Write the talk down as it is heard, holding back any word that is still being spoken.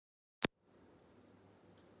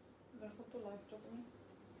কত লাইভটা তুমি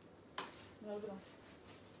লাগলো না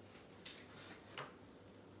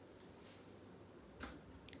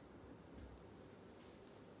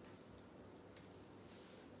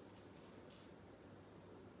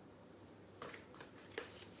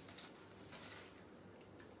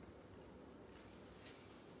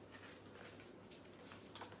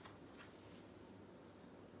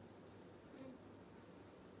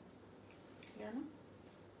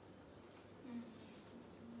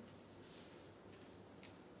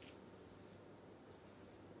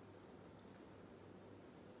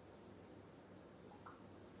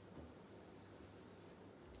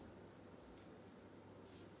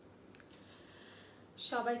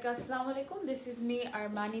সবাইকে আসসালামু আলাইকুম this is me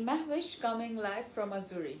Armani মাহওয়িশ coming live from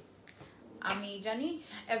আজুরি আমি জানি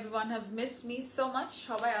everyone have missed me so much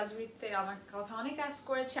সবাই আজুরিতে আমার কথা অনেক আস্ক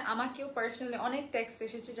করেছে আমাকেও পার্সোনালি অনেক টেক্সট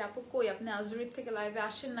এসেছে যে আপু কই আপনি আজুরি থেকে লাইভে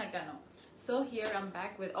আসেন না কেন so here I am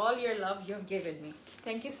back with all year love you have given me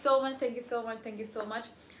thank you so much thank you so much thank you so much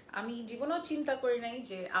আমি জীবনেও চিন্তা করি নাই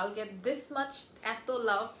যে I will get this much এত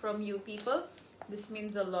love from you people This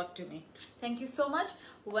means a lot to me. Thank you so much.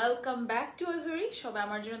 Welcome back to Azuree. সবাই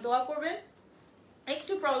আমার জন্য দোয়া করবেন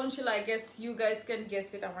একটু প্রবলেম ছিল I guess you guys can guess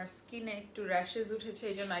it আমার স্কিনে একটু rashes উঠেছে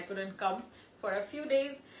এইজন্য I couldn't come for a few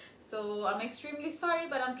days so I'm extremely sorry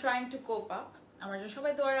but I'm trying to cope up আমার জন্য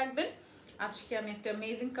সবাই দোয়া রাখবেন আজকে আমি একটা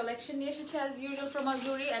amazing collection নিয়ে এসেছি as usual from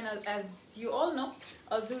Azuree and as you all know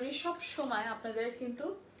Azuree সব সময় আপনাদের কিন্তু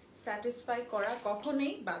satisfy করা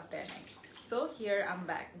কখনোই বাদ দেয় না so here I'm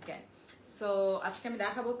back again so আজকে আমি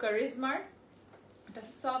দেখাবো কারিজমার একটা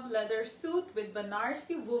sub leather suit with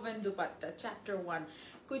Banarsi woven dupatta chapter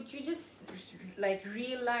 1 could you just like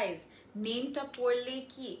realize name ta porle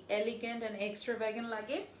ki elegant and extravagant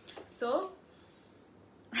lage so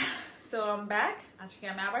I'm back আজকে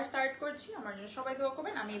আমি আবার স্টার্ট করছি আমার জন্য সবাই দোয়া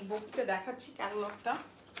করবেন আমি বুকটা দেখাচ্ছি ক্যাটালগটা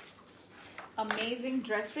amazing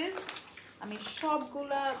dresses আমি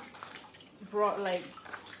সবগুলা like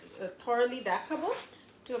thoroughly দেখাবো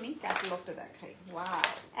তো আমি ক্যাটালগটা দেখাই ওয়াও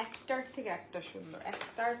একটার থেকে একটা সুন্দর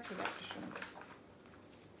একটার থেকে একটা সুন্দর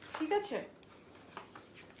ঠিক আছে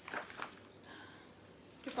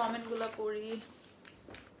একটু কমেন্টগুলো পড়ি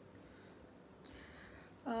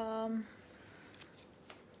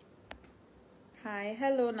hi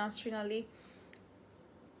hello Nasrin Ali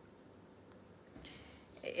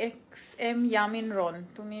x M Yamin রন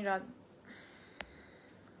তুমি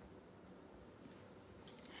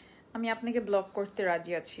আমি আপনাকে ব্লক করতে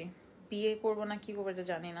রাজি আছি বিয়ে করব না কি করব এটা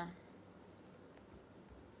জানি না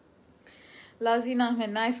লাজিনা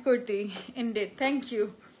আহমেদ নাইস করতি indeed thank you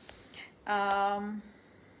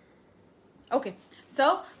okay so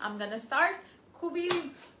I am gonna start খুবই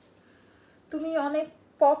তুমি অনেক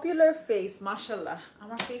পপুলার ফেস মাশাআল্লাহ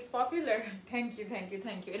আমার face popular thank you thank you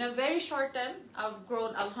thank you in a very short time I have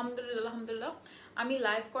grown আলহামদুলিল্লাহ আলহামদুলিল্লাহ আমি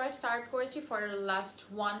লাইভ করা স্টার্ট করেছি ফর লাস্ট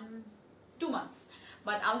 1-2 মান্থস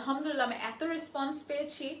বাট আলহামদুলিল্লাহ আমি এত রেসপন্স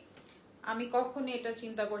পেয়েছি আমি কখনো এটা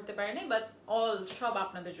চিন্তা করতে পারিনি বাট অল সব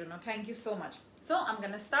আপনাদের জন্য thank you so much so I am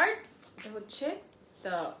gonna start এটা হচ্ছে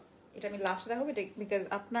এটা আমি লাস্ট দেখাবো বিকজ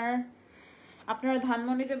আপনারা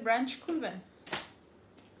ধানমন্ডিতে ব্রাঞ্চ খুলবেন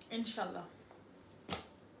ইনশাল্লাহ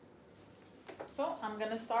so I am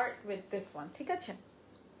gonna start with this one ঠিক আছে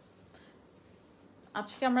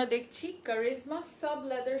আজকে আমরা দেখছি charisma sub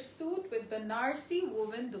leather sweet with Banarasi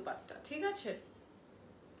oven dupatta ঠিক আছে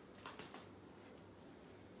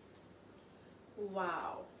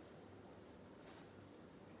Wow.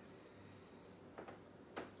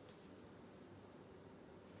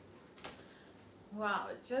 Wow,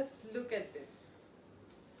 just look at this.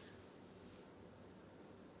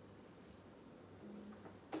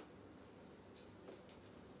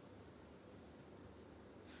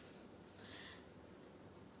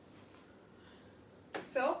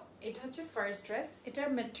 So, এটা হচ্ছে ফার্স্ট ড্রেস এটার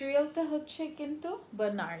ম্যাটেরিয়ালটা হচ্ছে কিন্তু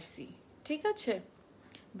বেনারসি ঠিক আছে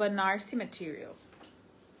Banarsi material.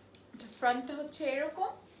 The front হচ্ছে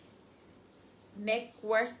এরকম neck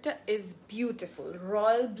workটা is beautiful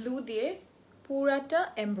royal blue দিয়ে পুরাটা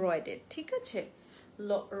embroidered ঠিক আছে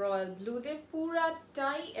royal blue দিয়ে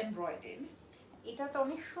পুরাটাই embroidered এটাতে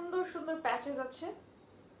অনেক সুন্দর সুন্দর প্যাচেস আছে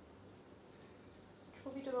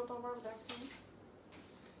ছবিটা তো আমার দেখুন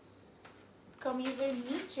কামিজের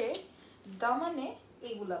নিচে দামানে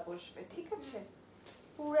এগুলা বসবে ঠিক আছে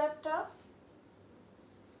পুরাটা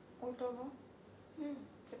উল্টাবো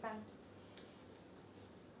প্যান্ট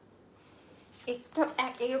একটা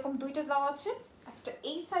এরকম দুইটা দাও আছে একটা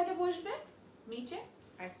এই সাইডে বসবে নিচে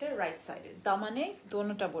আর একটা রাইট সাইডে দামানে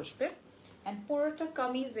দোনোটা বসবে এন্ড পুরোটা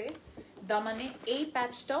কামিজে দামানে এই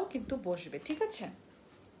প্যাচটাও কিন্তু বসবে ঠিক আছে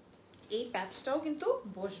এই প্যাচটাও কিন্তু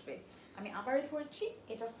বসবে আমি আবার ধরছি,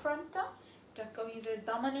 এটা ফ্রন্টটা, এটা কামিজের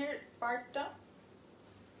দামানের পার্টটা,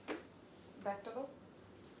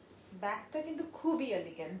 ব্যাকটা কিন্তু খুবই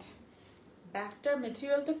এলিগেন্ট, ব্যাকটার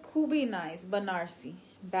মেটেরিয়ালটা খুবই নাইস, বানারসি।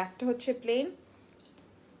 ব্যাকটা হচ্ছে প্লেন।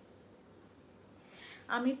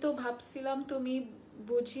 আমি তো ভাবছিলাম তুমি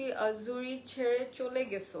বুঝি আজুরি ছেড়ে চলে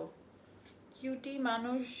গেছো, কিউটি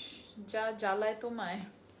মানুষ যা জ্বালায় তোমায়।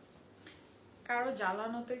 কারো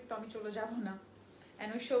জ্বালানোতে তো আমি চলে যাব না, and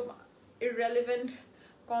ওইসব irrelevant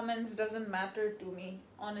comments doesn't matter to me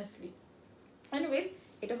honestly. Anyways,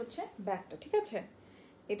 এটা হচ্ছে ব্যাকটা, ঠিক আছে?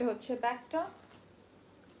 এটা হচ্ছে ব্যাকটা,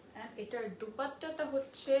 and এটার দুপাট্টাটা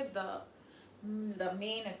হচ্ছে the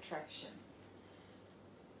main attraction.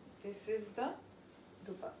 This is the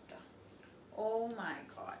dupatta. Oh my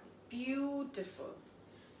god, beautiful,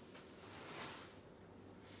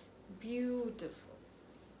 beautiful,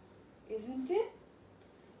 isn't it?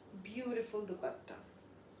 Beautiful dupatta.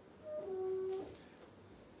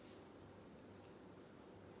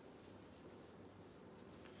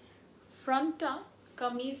 Fronta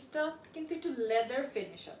কামিজটা কিন্তু একটু লেদার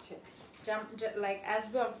ফিনিশ আছে, like as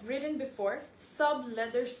we have ridden before, sub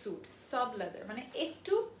leather sweet, sub leather মানে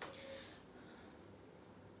একটু।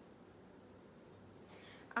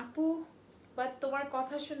 আপু, but তোমার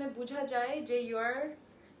কথা শুনে বোঝা যায় যে you R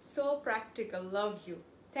so practical, love you,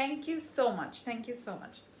 thank you so much, thank you so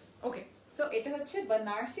much. Okay, so এটা হচ্ছে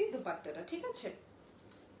বানারসি দুপাট্টাটা, ঠিক আছে?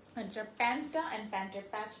 এটা প্যান্টটা, অ্যান্ড প্যান্টের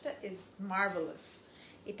প্যাচটা ইজ মার্ভেলাস।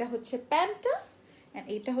 এটা হচ্ছে প্যান্টটা, and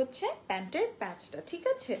এটা হচ্ছে প্যান্টের প্যাচটা, ঠিক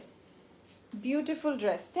আছে? Beautiful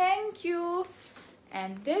dress, thank you.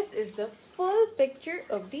 And this is the full picture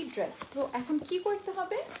of the dress. So এখন কি করতে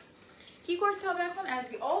হবে? এখন, as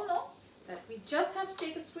we all know that we just have to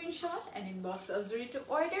take a screenshot and inbox Azuree to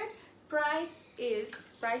order.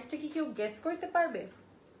 Priceটা কি কেউ guess করতে পারবে?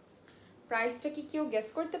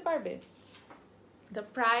 The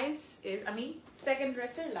price is, আমি second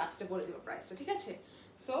dresser লাস্টে বলে দেব প্রাইসটা, ঠিক আছে?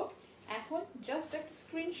 সো এখন জাস্ট একটা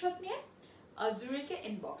স্ক্রিনশট নিয়ে আজুরিকে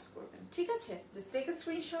ইনবক্স করবেন, ঠিক আছে? Just take a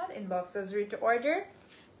screenshot, inbox আজুরি two order.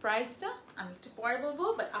 প্রাইসটা আমি একটু পরে বলবো,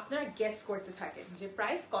 বাট আপনারা গেস করতে থাকেন যে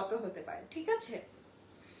প্রাইস কত হতে পারে, ঠিক আছে?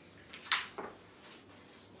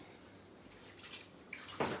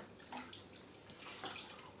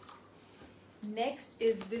 Next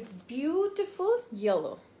is this beautiful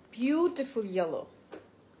yellow.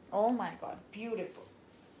 Oh my god, beautiful.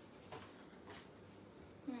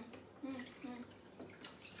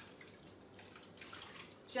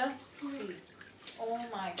 Just see. Oh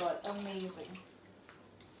my god, amazing.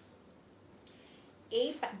 এই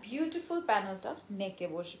বিউটিফুল প্যানেলটা নেকে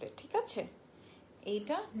বসবে, ঠিক আছে?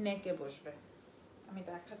 এইটা নেকে বসবে, আমি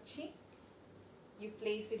দেখাচ্ছি। You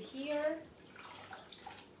place it here.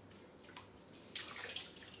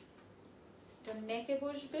 এটা নেকে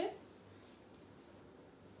বসবে,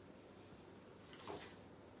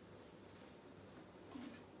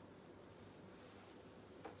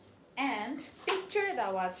 and পিকচারে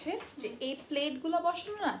দেওয়া আছে যে এই প্লেটগুলো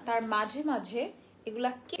বসানো না, তার মাঝে মাঝে এগুলা,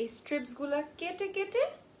 এই স্ট্রিপস গুলা কেটে কেটে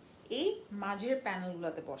এই মাঝের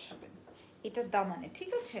প্যানেলগুলোতে বসাবেন। এটা দামানে,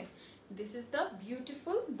 ঠিক আছে? This is the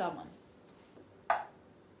beautiful Daman.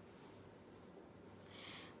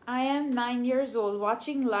 I am 9 years old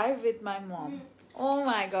watching live with my mom. Oh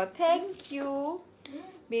my god, thank you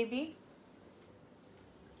baby.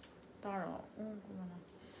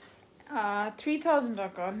 3000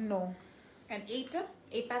 টাকা, no. And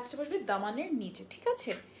এই প্যাচটা বসবে দামানের নিচে, ঠিক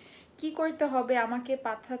আছে? কি করতে হবে? আমাকে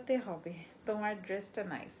পাঠাতে হবে। তোমার ড্রেসটা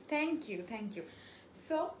নাইস, থ্যাংক ইউ।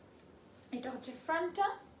 সো এটা হচ্ছে ফ্রন্টটা,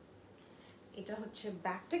 এটা হচ্ছে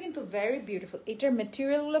ব্যাকটা, কিন্তু ভেরি বিউটিফুল। এটার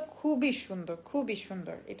মেটেরিয়ালগুলো খুবই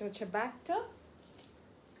সুন্দর। এটা হচ্ছে ব্যাকটা।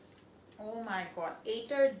 ও মাই গড,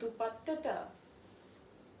 এইটার দুপাট্টাটা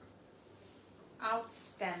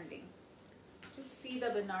outstanding. Just see the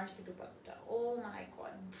Banarsi dupatta. Oh my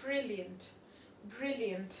god, brilliant.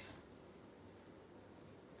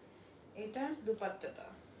 এটা দুপাট্টাটা,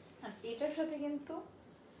 আর এটার সাথে কিন্তু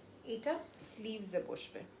এটা স্লিভসে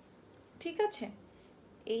বসবে, ঠিক আছে?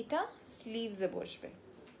 এইটা স্লিভসে বসবে।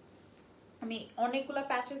 আমি অনেকগুলা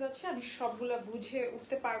প্যাচেস আছে, আমি সবগুলা বুঝে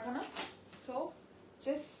উঠতে পারবো না, সো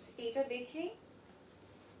জাস্ট এটা দেখেই।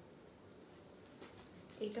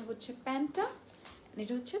 এটা হচ্ছে প্যান্টটা,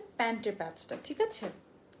 এটা হচ্ছে প্যান্টের প্যাচটা, ঠিক আছে?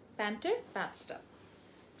 প্যান্টের প্যাচটা।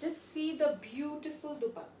 Just see the beautiful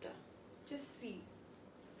dupatta, just see,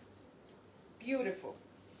 beautiful.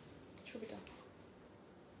 ছবিটা,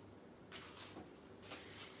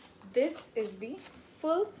 this is the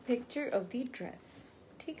full picture of the dress,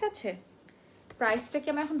 ঠিক আছে? প্রাইসটা কি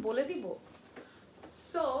আমি এখন বলে দিব?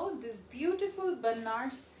 So this beautiful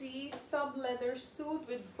Banarsi sub leather suit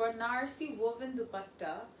with Banarsi woven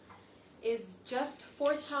dupatta is just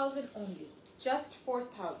 4,000 only. Just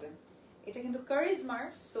 4,000. এটা কিন্তু কারিজমার,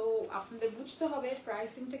 সো আপনাদের বুঝতে হবে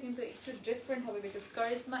প্রাইসিংটা কিন্তু একটু ডিফারেন্ট হবে because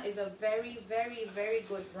Charisma is a very very very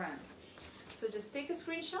good brand. So just take a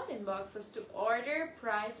screenshot, inbox us to order.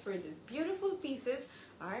 Price for these beautiful pieces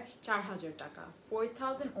are 4,000 টাকা,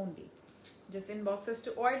 4,000 only. Just inbox us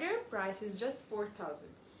to order. Price is just 4,000.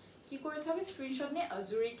 কি করতে হবে? Screenshot নিয়ে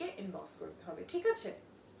Azuree কে inbox করতে হবে, ঠিক আছে?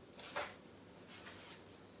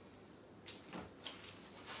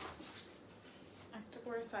 একটা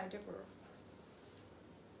করে সাইডে করো।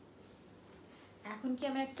 এখন কি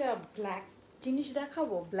আমি একটা ব্ল্যাক জিনিস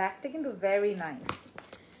দেখাবো? ব্ল্যাকটা কিন্তু very nice,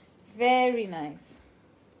 very nice.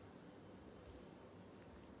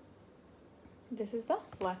 This is the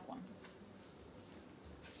black one.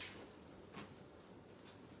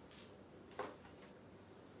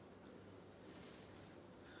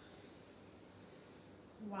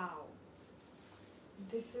 Wow.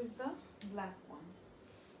 This is the black one.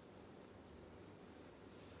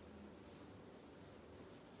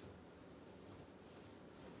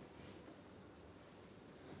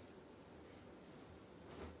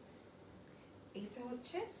 এটা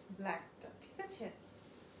হচ্ছে ব্ল্যাকটা, ঠিক আছে?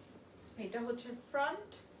 এটা হচ্ছে ফ্রন্ট,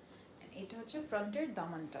 এটা হচ্ছে ফ্রন্টের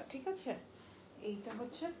দামানটা, ঠিক আছে? এইটা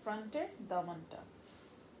হচ্ছে ফ্রন্টের দামানটা,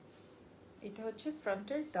 এটা হচ্ছে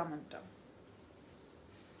ফ্রন্টের দামানটা।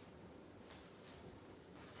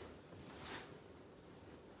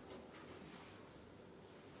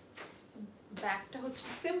 ব্যাকটা হচ্ছে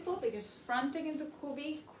সিম্পল বিকজ ফ্রন্টে কিন্তু খুবই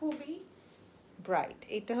খুবই ব্রাইট।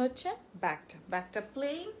 এটা হচ্ছে ব্যাকটা, ব্যাকটা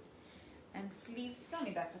প্লেন and sleevesটা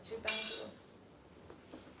আমি দেখাচ্ছি। এটা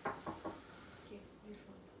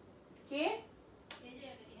কে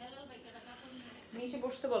নিচে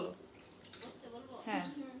বসতে বলো, হ্যাঁ।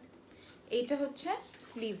 এইটা হচ্ছে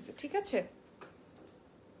স্লিভস, ঠিক আছে?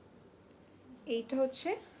 এইটা হচ্ছে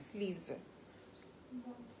স্লিভস।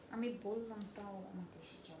 আমি বললাম তাও আমাকে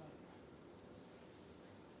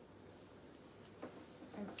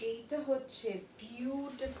এইটা হচ্ছে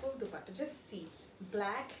beautiful dupatta. Just see,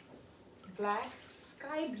 black black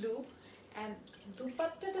sky blue and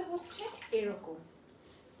দুপাট্টাটা হচ্ছে এরকম,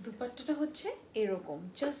 দুপাট্টাটা হচ্ছে এরকম।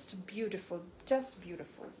 Just beautiful, just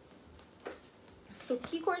beautiful. So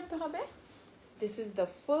কি করতে হবে? This is the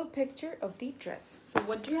full picture of the dress. So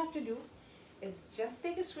what you have to do is just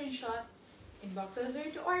take a screenshot, inbox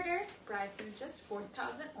Azuree to order. Price is just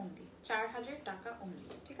 4,000 only. 4,000 টাকা only.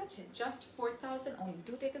 ঠিক আছে? Just 4,000 only.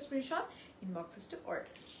 Do take a screenshot, inbox us to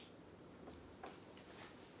order.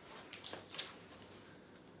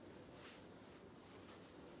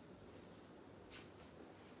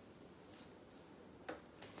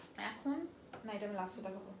 এখন না, এটা আমি লাস্টে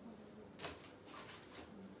দেখাবো।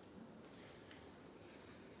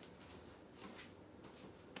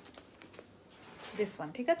 This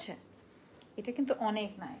one, ঠিক আছে? এটা কিন্তু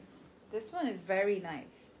অনেক nice. This one is very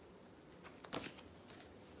nice.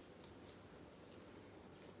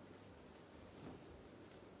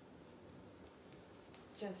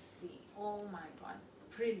 Just see. Oh my god.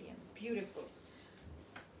 Brilliant. Beautiful.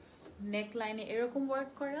 Neckline এরকম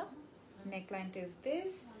ওয়ার্ক করা। Neckline is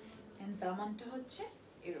this. And দামানটা হচ্ছে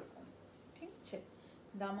এরকম, ঠিক আছে?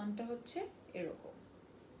 দামানটা হচ্ছে এরকম।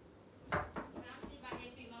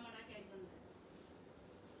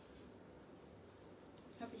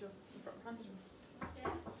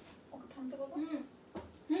 ওকে থামতে বলবো।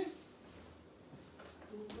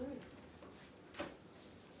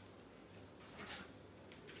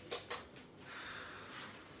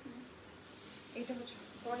 এটা হচ্ছে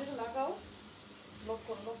পরেটা লাগাও, লক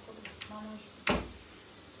করো, লক করো মানুষ।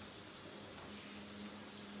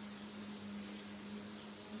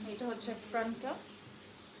 এটা হচ্ছে ফ্রন্টটা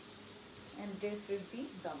and this is the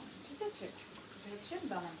দামান, ঠিক আছে? এটা হচ্ছে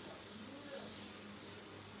দামানটা।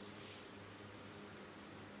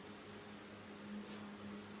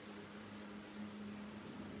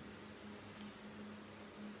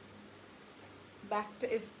 ব্যাকটা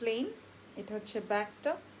is plain, এটা হচ্ছে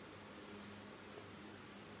ব্যাকটা।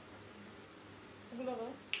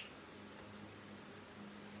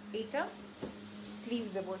 এটা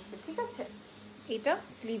স্লিভসে বসবে, ঠিক আছে? এটা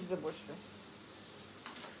স্লিভসে বসবে।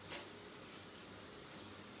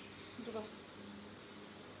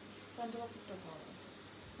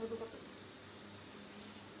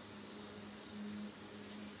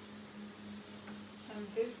 And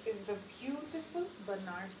this is the beautiful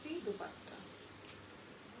Banarsi dupatta,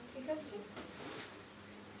 ঠিক আছে?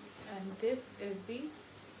 And this is the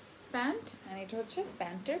pant, and এটা হচ্ছে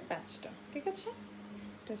প্যান্টের প্যাচটা, ঠিক আছে?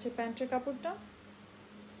 এটা হচ্ছে প্যান্টের কাপড়টা,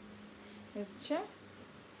 এটা হচ্ছে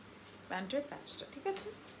প্যান্টের প্যাচটা, ঠিক আছে?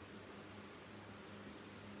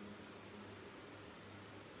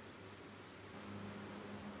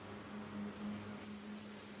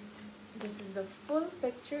 This is the full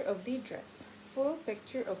picture of the dress. Full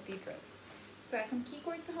picture of the dress. So এখন কি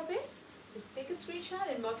করতে হবে? Just take a screenshot,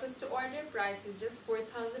 inbox us to order. Price is just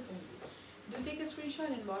 4,000 only. Do take a screenshot,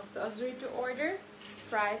 inbox Azuree to order.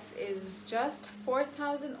 Price is just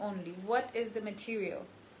 4,000 only. What is the material?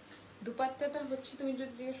 দুপাট্টাটা হচ্ছে, তুমি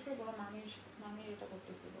যদি জিজ্ঞেস করে বলো মামির এটা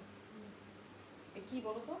করতেছিল, কি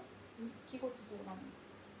বলো তো, কি করতেছিল মামি,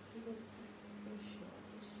 কি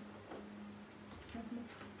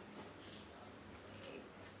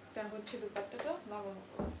এটা হচ্ছে দুপাট্টাটা লাগানো।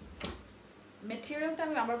 মেটেরিয়ালটা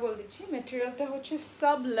আমি আবার বলে দিচ্ছি, মেটেরিয়ালটা হচ্ছে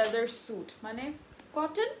সাব লেদার স্যুট, মানে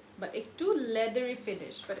কটন বাট একটু লেদারি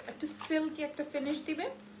ফিনিশ, বাট একটু সিল্কি একটা ফিনিশ দিবে।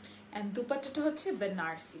 অ্যান্ড দুপাট্টাটা হচ্ছে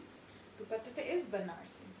Banarasi, দুপাট্টাটা is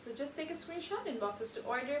Banarasi. So just take a screenshot, inboxes two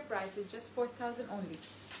order, price is just 4,000 only.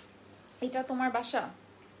 এটা তোমার বাসা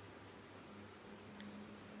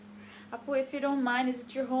আপু? If you don't mind, is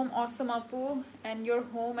it your home? Awesome Apu, and your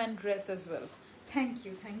home and dress as well. Thank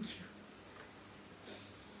you, thank you.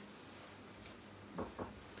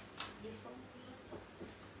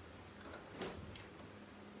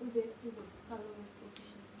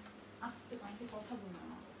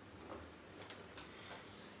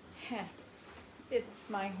 It's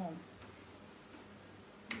my home.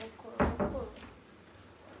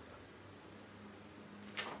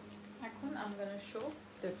 এখন I'm gonna show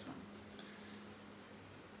this one.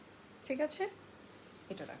 ঠিক আছে,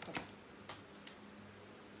 এটা রাখো।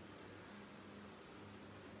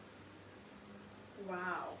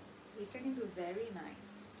 Wow, এটা কিন্তু very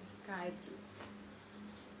nice, sky blue.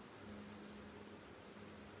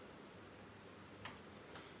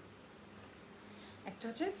 একটা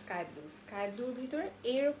হচ্ছে sky blue, sky ব্লুর ভিতরে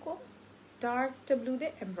এরকম ডার্ক ব্লু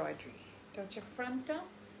দিয়ে এমব্রয়ডারি। এটা হচ্ছে ফ্রন্টটা,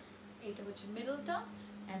 এটা হচ্ছে মিডলটা,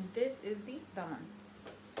 and this is the দামান।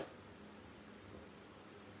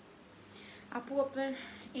 আপু আপনার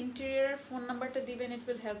ইন্টেরিয়র ফোন নাম্বারটা দিবেন, ইট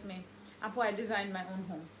উইল হেল্প মি। আপু I design my own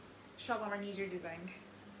home, সব আমার নিজের ডিজাইন,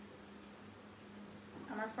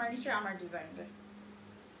 আমার ফার্নিচার আমার ডিজাইন।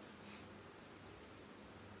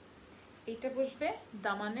 এইটা বসবে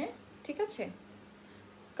দামানে, ঠিক আছে,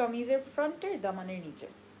 কামিজের ফ্রন্টের দামানের নিচে,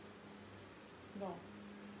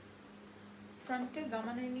 ফ্রন্টে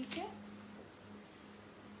দামানের নিচে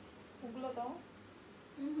ওগুলো দাও,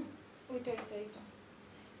 ওইটা এইটা এইটা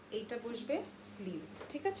এইটা বসবে স্লিভস,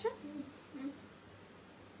 ঠিক আছে?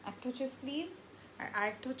 একটা হচ্ছে স্লিভস আর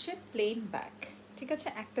আরেকটা হচ্ছে প্লেন ব্যাক, ঠিক আছে?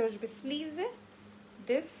 একটা বসবে স্লিভসে,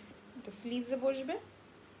 দিস এটা স্লিভসে বসবে,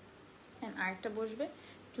 অ্যান্ড আরেকটা বসবে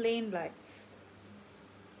প্লেন ব্ল্যাক।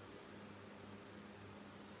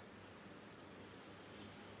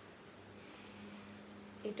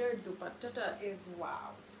 এটার দুপাট্টাটা is wow,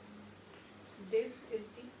 this is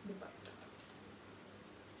the dupatta,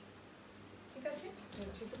 ঠিক আছে? এটা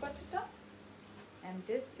হচ্ছে দুপাট্টাটা, and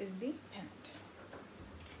this is the pant.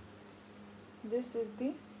 This is the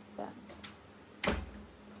pant.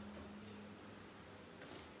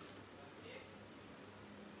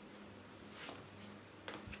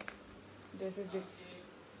 This is the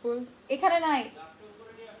full, ekhane nai,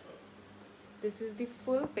 this is the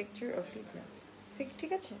full picture of the dress,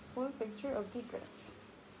 ঠিক আছে? Full picture of the dress.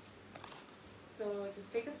 So just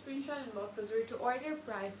take a screenshot, inbox Azuree to order.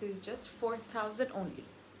 Price is just 4,000 only.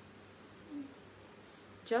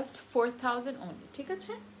 Just 4,000 only, ঠিক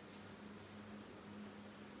আছে?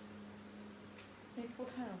 এই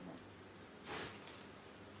কোথায় রাখবো?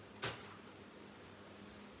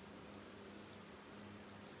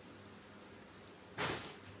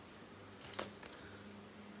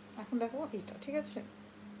 এখন দেখো এইটা, ঠিক আছে?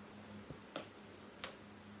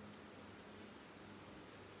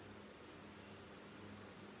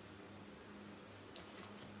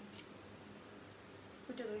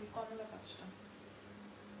 ওইটা ওই কমলা কাজটা,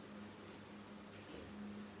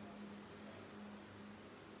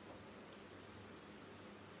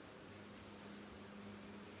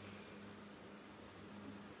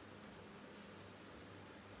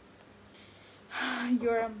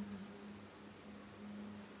 you're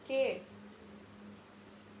K?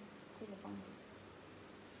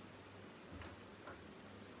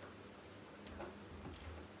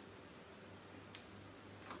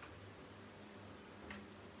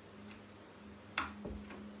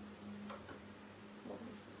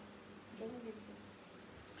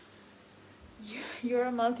 You're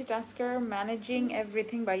a multitasker, managing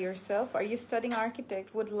everything by yourself. Are you studying architect?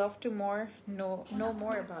 Would love to know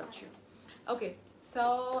more about you. Okay, so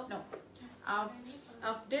no,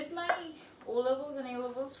 I've did my O levels and A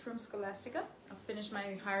levels from Scholastica. I finished my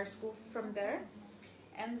higher school from there,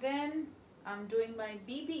 and then I'm doing my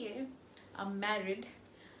BBA. I'm married.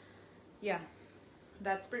 Yeah,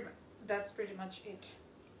 that's pretty much it.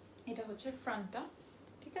 এটা হচ্ছে ফ্রন্টটা,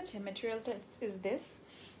 ঠিক আছে? ম্যাটেরিয়ালটা is this,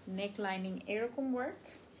 neck lining এরকম work,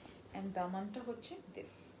 and দামানটা হচ্ছে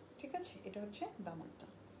this, ঠিক আছে? এটা হচ্ছে দামানটা।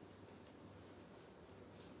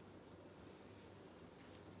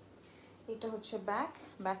 এটা হচ্ছে ব্যাক,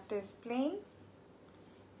 ব্যাকটা is plain,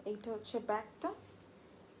 এইটা হচ্ছে ব্যাকটা।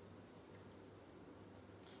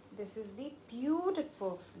 This is the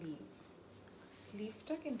beautiful sleeve.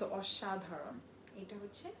 স্লিভটা কিন্তু অসাধারণ। এটা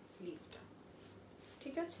হচ্ছে স্লিভটা,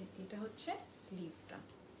 ঠিক আছে? এটা হচ্ছে স্লিভটা।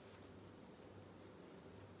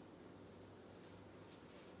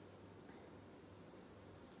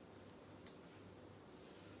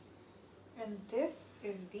 And this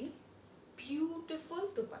is the beautiful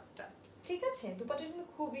dupatta, ঠিক আছে? দুপাট্টা কিন্তু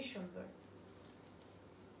খুবই সুন্দর।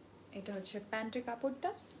 এটা হচ্ছে প্যান্টের কাপড়টা,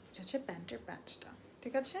 এটা হচ্ছে প্যান্টের প্যাচটা,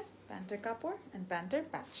 ঠিক আছে? প্যান্টের কাপড় and প্যান্টের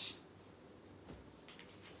প্যাচ।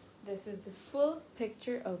 This is the full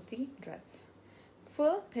picture of the dress.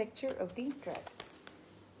 Full picture of the dress.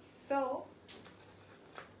 So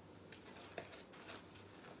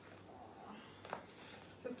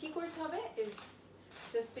কি করতে হবে is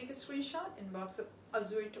just take a screenshot, inbox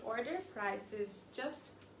Azuree to order. Price is just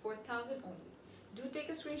 4,000 only. Do take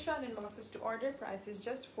a screenshot, inboxes to order. Price is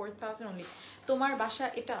just 4,000 only. তোমার বাসা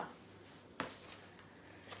এটা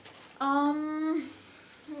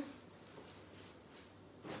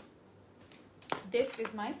this is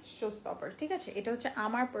my showstopper, ঠিক আছে? এটা হচ্ছে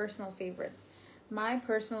আমার personal favorite, my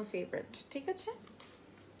personal favorite, ঠিক আছে?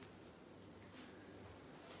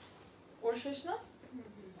 ওর শেষ না?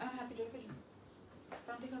 I'm happy to have it.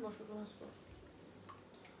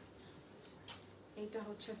 এটা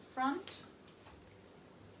হচ্ছে ফ্রন্ট,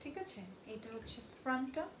 ঠিক আছে? এটা হচ্ছে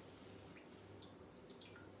ফ্রন্টটা,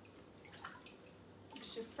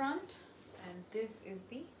 front, and this is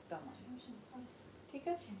the daman, ঠিক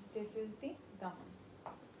আছে? This is the daman.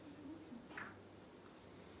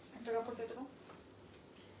 একটা কাপড় কেটে দাও।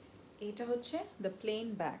 এটা হচ্ছে the plain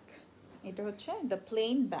back, এটা হচ্ছে the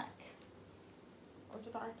plain back। ওইটা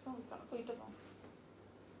তো আরেকটা ওইটা দাও।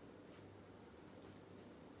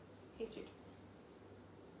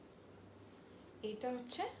 এটা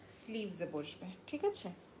হচ্ছে স্লিভসে বসবে, ঠিক আছে?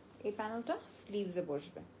 এই প্যানেলটা স্লিভসে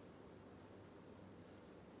বসবে।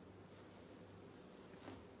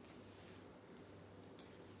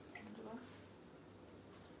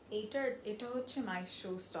 এটা হচ্ছে my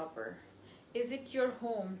showstopper. Is it your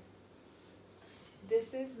home? This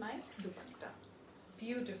is my dupatta.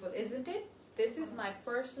 Beautiful, isn't it? This is my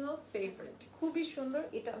personal favorite. খুবই সুন্দর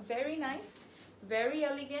এটা, very nice, very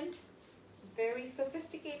elegant, very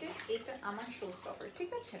sophisticated. এটা আমার showstopper,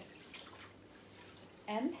 ঠিক আছে?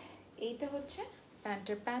 And এইটা হচ্ছে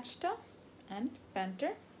প্যান্টের প্যাচটা and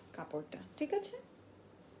প্যান্টের কাপড়টা, ঠিক আছে?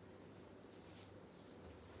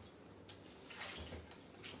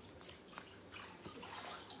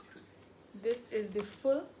 This is the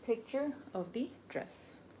full picture of the dress.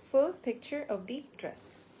 Full picture of the dress.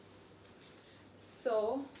 So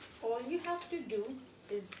all you have to do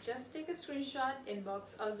is just take a screenshot, inbox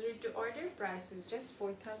Azuree to order. Price is just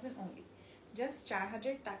 4,000 only. Just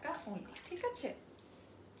 4,000 টাকা only. ঠিক আছে?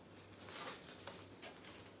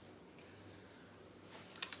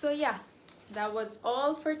 So yeah, that was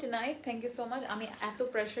all for tonight. Thank you so much. আমি এত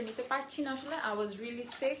pressure নিতে পারছি না আসলে। I was really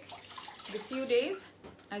sick the few days,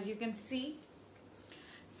 as you can see.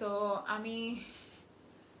 So আমি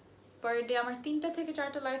per day আমার 3টা থেকে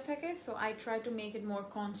 4টা লাইভ থাকে, so I try to make it more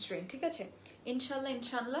constrained, ঠিক আছে?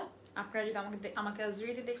 ইনশাল্লাহ আপনারা যদি আমাকে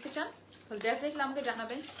Azureeতে দেখতে চান তাহলে ডেফিনেটলি আমাকে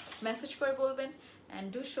জানাবেন, মেসেজ করে বলবেন, and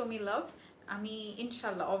do show me love. আমি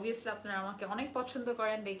ইনশাল্লাহ obviously আপনারা আমাকে অনেক পছন্দ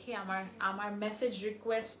করেন দেখে আমার message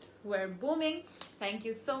request were booming. Thank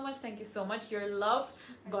you so much. Your love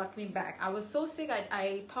got me back. I was so sick. I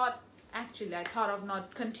thought of not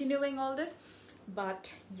continuing all this, but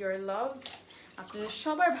your love, আপনাদের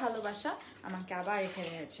সবার ভালোবাসা আমাকে আবার এখানে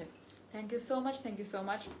এনেছে। Thank you so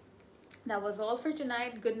much. That was all for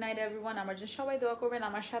tonight. Good night everyone. আমার জন্য সবাই দোয়া করবেন,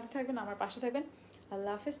 আমার সাথে থাকবেন, আমার পাশে থাকবেন।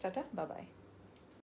 আল্লাহ হাফেজ, টাটা, বাই বাই।